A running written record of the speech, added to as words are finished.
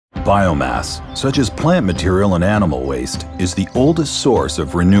biomass, such as plant material and animal waste, is the oldest source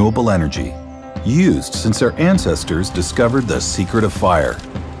of renewable energy, used since our ancestors discovered the secret of fire.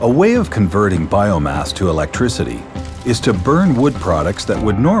 A way of converting biomass to electricity is to burn wood products that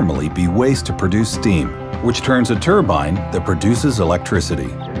would normally be waste to produce steam, which turns a turbine that produces electricity.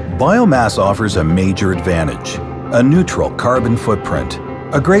 Biomass offers a major advantage: a neutral carbon footprint,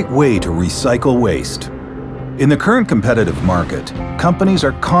 a great way to recycle waste. In the current competitive market, companies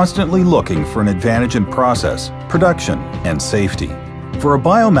are constantly looking for an advantage in process, production, and safety. For a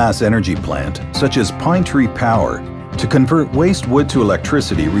biomass energy plant, such as Pinetree Power, to convert waste wood to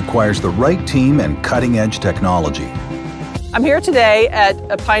electricity requires the right team and cutting-edge technology. I'm here today at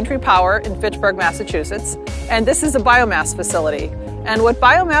Pinetree Power in Fitchburg, Massachusetts, and this is a biomass facility. And what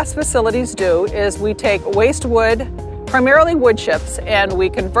biomass facilities do is we take waste wood, primarily wood chips, and we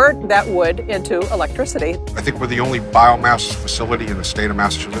convert that wood into electricity. I think we're the only biomass facility in the state of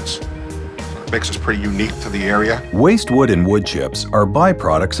Massachusetts. It makes us pretty unique to the area. Waste wood and wood chips are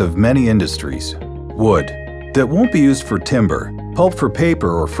byproducts of many industries. Wood that won't be used for timber, pulp for paper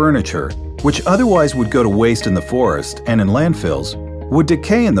or furniture, which otherwise would go to waste in the forest and in landfills, would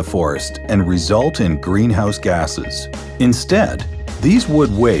decay in the forest and result in greenhouse gases. Instead, these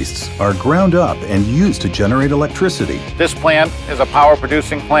wood wastes are ground up and used to generate electricity. This plant is a power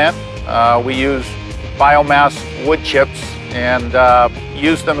producing plant. We use biomass wood chips and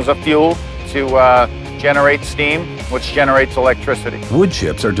use them as a fuel to generate steam, which generates electricity. Wood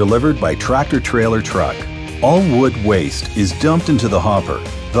chips are delivered by tractor-trailer truck. All wood waste is dumped into the hopper.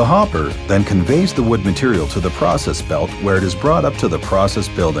 The hopper then conveys the wood material to the process belt where it is brought up to the process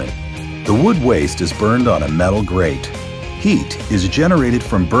building. The wood waste is burned on a metal grate. Heat is generated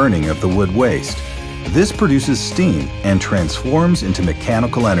from burning of the wood waste. This produces steam and transforms into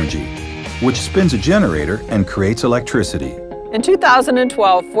mechanical energy, which spins a generator and creates electricity. In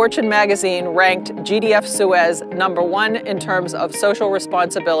 2012, Fortune magazine ranked GDF Suez #1 in terms of social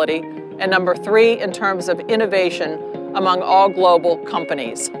responsibility and #3 in terms of innovation among all global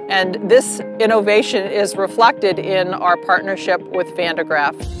companies. And this innovation is reflected in our partnership with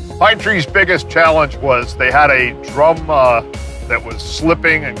Graaf. Pinetree's biggest challenge was they had a drum that was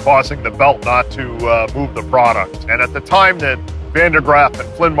slipping and causing the belt not to move the product. And at the time that Graaf and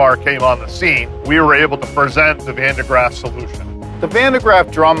Flynmar came on the scene, we were able to present the Graaf solution. The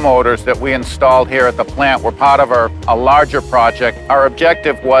Graaf Drum Motors that we installed here at the plant were part of a larger project. Our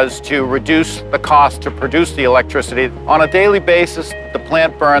objective was to reduce the cost to produce the electricity. On a daily basis, the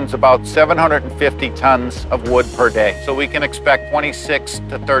plant burns about 750 tons of wood per day. So we can expect 26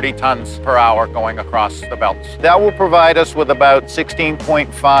 to 30 tons per hour going across the belts. That will provide us with about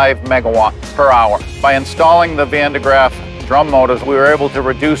 16.5 megawatts per hour. By installing the Graaf Drum Motors, we were able to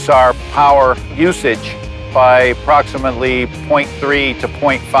reduce our power usage by approximately 0.3 to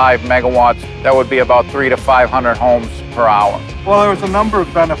 0.5 megawatts. That would be about 300 to 500 homes per hour. Well, there was a number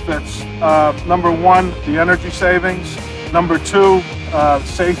of benefits. Number one, the energy savings. Number two,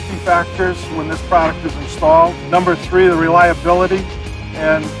 safety factors when this product is installed. Number three, the reliability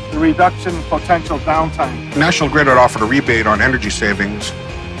and the reduction in potential downtime. National Grid had offered a rebate on energy savings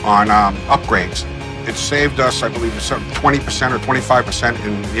on upgrades. It saved us, I believe, 20% or 25%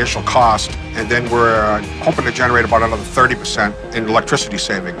 in the initial cost, and then we're hoping to generate about another 30% in electricity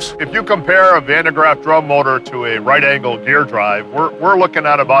savings. If you compare a Graaf drum motor to a right-angle gear drive, we're looking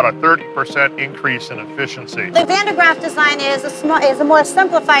at about a 30% increase in efficiency. The Graaf design is a more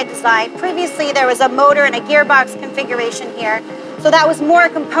simplified design. Previously, there was a motor and a gearbox configuration here, so that was more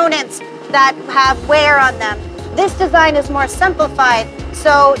components that have wear on them. This design is more simplified,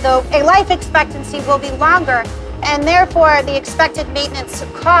 so a life expectancy will be longer, and therefore the expected maintenance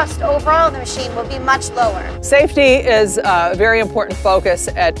cost overall in the machine will be much lower. Safety is a very important focus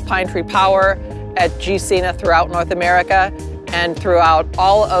at Pinetree Power, at GCNA throughout North America, and throughout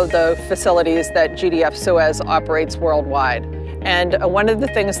all of the facilities that GDF Suez operates worldwide. And one of the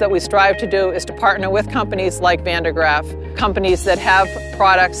things that we strive to do is to partner with companies like Graaf, companies that have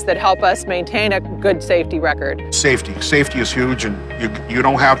products that help us maintain a good safety record. Safety is huge, and you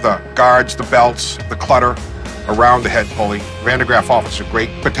don't have the guards, the belts, the clutter around the head pulley. Graaf offers a great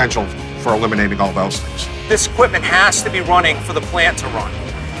potential for eliminating all those things. This equipment has to be running for the plant to run.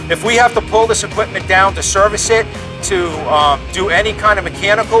 If we have to pull this equipment down to service it, to do any kind of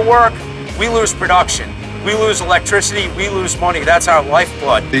mechanical work, we lose production. We lose electricity, we lose money. That's our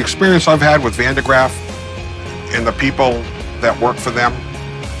lifeblood. The experience I've had with Graaf and the people that work for them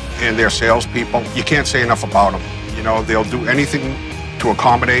and their salespeople, you can't say enough about them. You know, they'll do anything to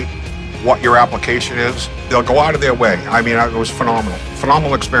accommodate what your application is. They'll go out of their way. I mean, it was phenomenal.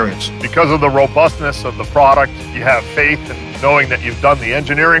 Phenomenal experience. Because of the robustness of the product, you have faith in knowing that you've done the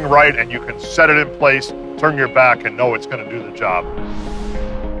engineering right and you can set it in place, turn your back, and know it's going to do the job.